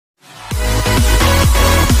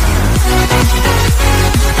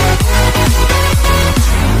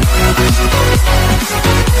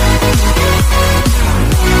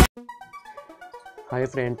Hi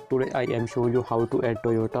friend, today I am show you how to add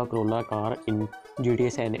Toyota Corolla car in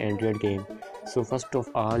GTA San Andreas game. So first of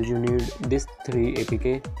all you need this 3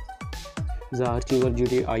 APK, the Archiver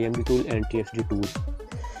GTA IMG tool and TXD tool.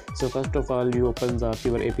 So first of all you open the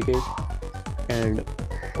Archiver APK and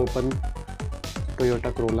open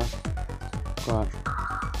Toyota Corolla car.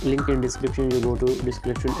 Link in description, you go to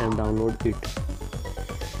description and download it.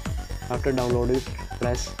 After download it,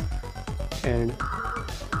 press and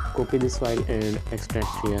copy this file and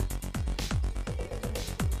extract here.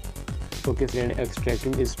 Okay friend,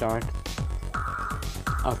 extracting is start.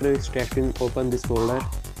 After extracting, open this folder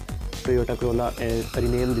Toyota Corolla and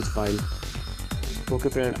rename this file. Okay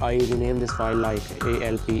friend, I rename this file like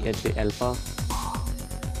ALPHA alpha,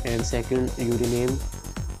 and second you rename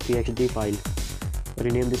TXD file.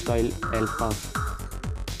 Rename this file alpha,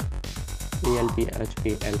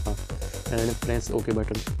 ALPHA alpha, and press OK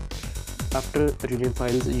button. After rename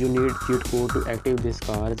files, you need cheat code to activate this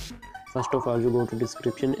cars. First of all, you go to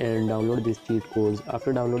description and download these cheat codes.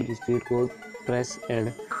 After download this cheat code, press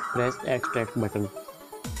extract button.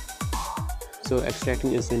 So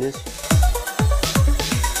extracting is finished.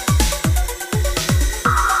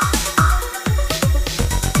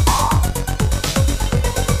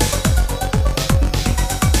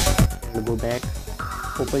 And go back.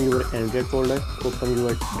 Open your Android folder, open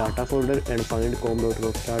your data folder and find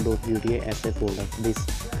com.rockstar.gta folder.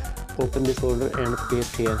 Open this folder and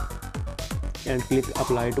paste here and click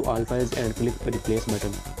apply to all files and click replace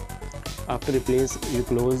button. After replace, you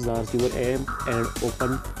close the Archiver app and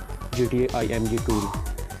open GTA IMG tool.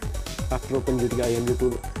 After open GTA IMG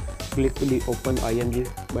tool, click the open IMG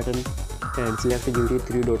button and select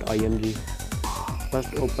gt3.img.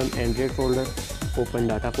 First open Android folder, open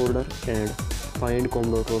data folder and find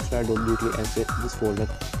com.rockstar.gta this folder.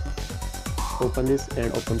 Open this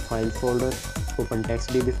and open files folder, open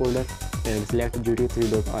textdb folder and select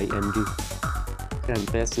gt3.img and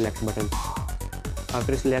press select button.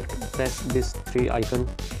 After select, press this 3 icon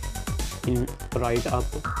in right up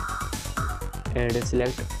and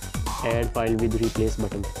select add file with replace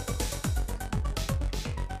button.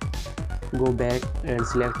 Go back and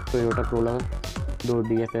select Toyota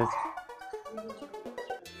Corolla.dff.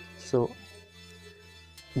 So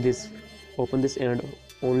open this and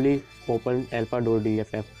only open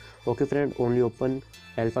alpha.dff. Okay friend, only open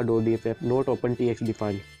alpha.dff, not open txd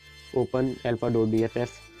file. Open alpha.dff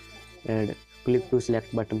and click to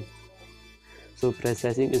select button. So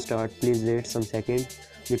processing is start. Please wait some second.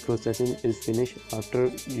 The processing is finished after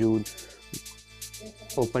you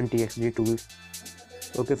open txd tool.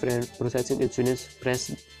 Okay friend, processing is finished.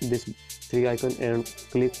 Press this 3 icon and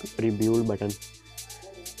click rebuild button.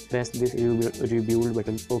 Press this rebuild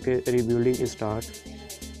button. Okay, rebuilding is start.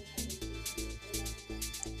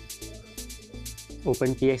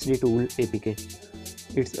 Open txd tool APK.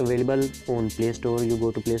 It's available on Play Store. You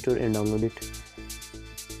go to Play Store and download it.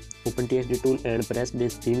 Open txd tool and press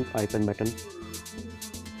this pink icon button.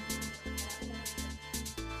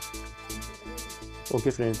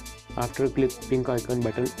 Okay friend, after click pink icon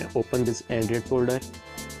button, open this Android folder,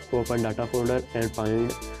 open data folder and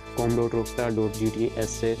find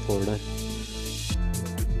com.rockstar.gta folder.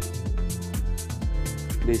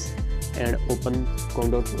 And open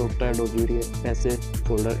com.rockstar.gta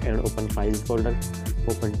folder and open files folder,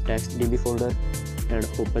 open textdb folder and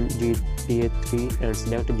open GTA3 and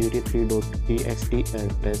select gt3.txt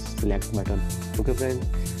and press select button. Okay friend,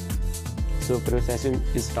 so processing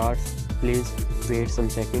is starts. Please wait some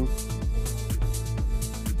second.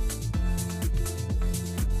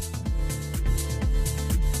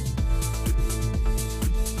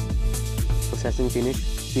 Processing finished.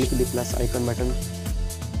 Click the plus icon button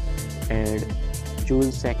and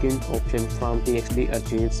choose second option from txd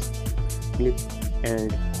archives. Click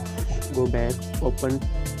and go back, open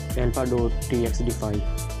alpha.txd file.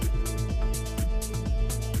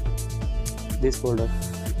 This folder,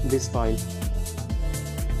 this file.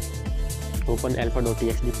 Open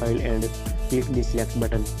alpha.txd file and click the select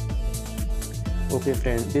button. Okay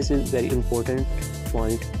friend, this is very important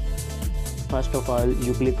point. First of all,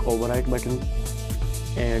 you click overwrite button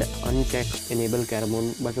and uncheck enable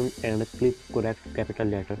carbon button and click correct capital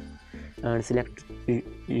letter and select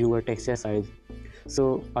your texture size.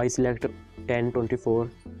 So I select 1024.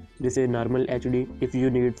 This is normal HD. If you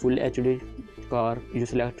need full HD car, you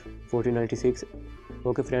select 1496.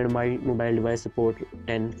 Okay friend, my mobile device support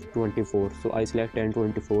 1024, so I select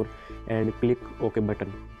 1024 and click OK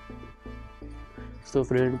button. So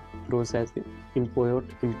friend, process import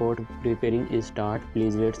preparing is start.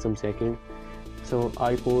 Please wait some second. So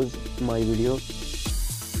I pause my video.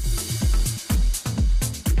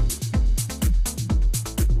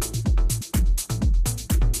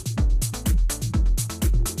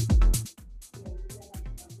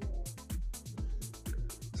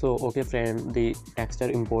 So okay friend, the texture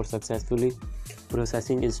import successfully.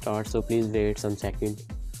 Processing is start, so please wait some second.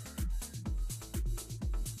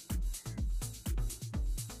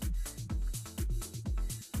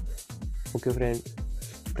 Okay friend,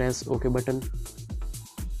 press OK button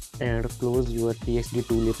and close your TXD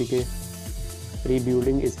tool APK.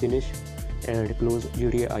 Rebuilding is finished and close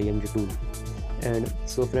GTA IMG tool. And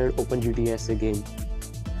so friend, open GTA as a game.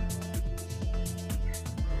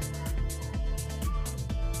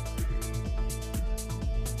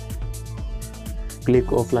 Click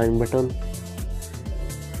offline button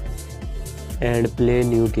and play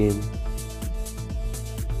new game.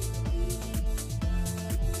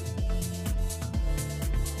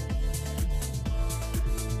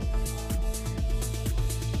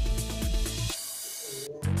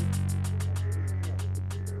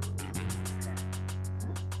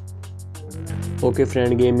 Okay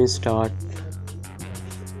friend, game is start.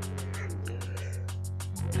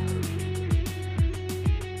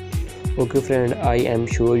 Okay friend, I am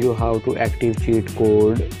show you how to active cheat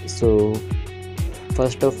code. So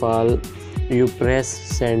first of all, you press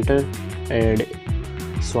center and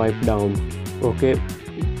swipe down. Okay,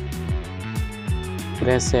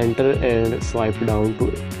 press center and swipe down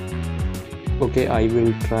to. Okay, I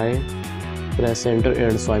will try. Press center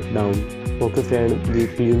and swipe down. Okay friend, the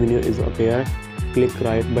preview menu is appear. Click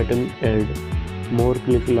right button and more,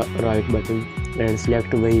 click right button and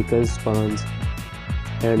select vehicle spawns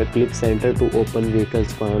and click center to open vehicle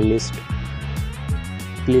spawn list.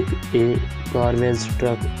 Click a car vans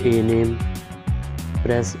truck a name.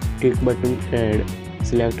 Press tick button and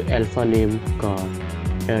select alpha name car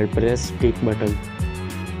and press tick button.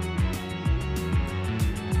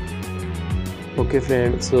 Okay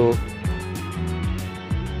friend, so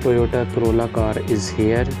Toyota Corolla car is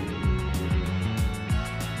here.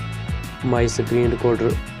 My screen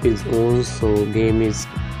recorder is on, so game is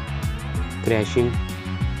crashing.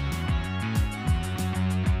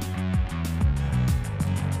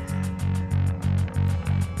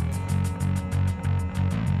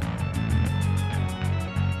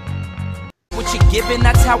 What you're given,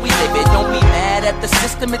 that's how we live it. Don't be mad at the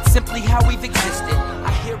system, it's simply how we've existed.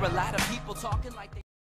 I hear a lot of people talking like they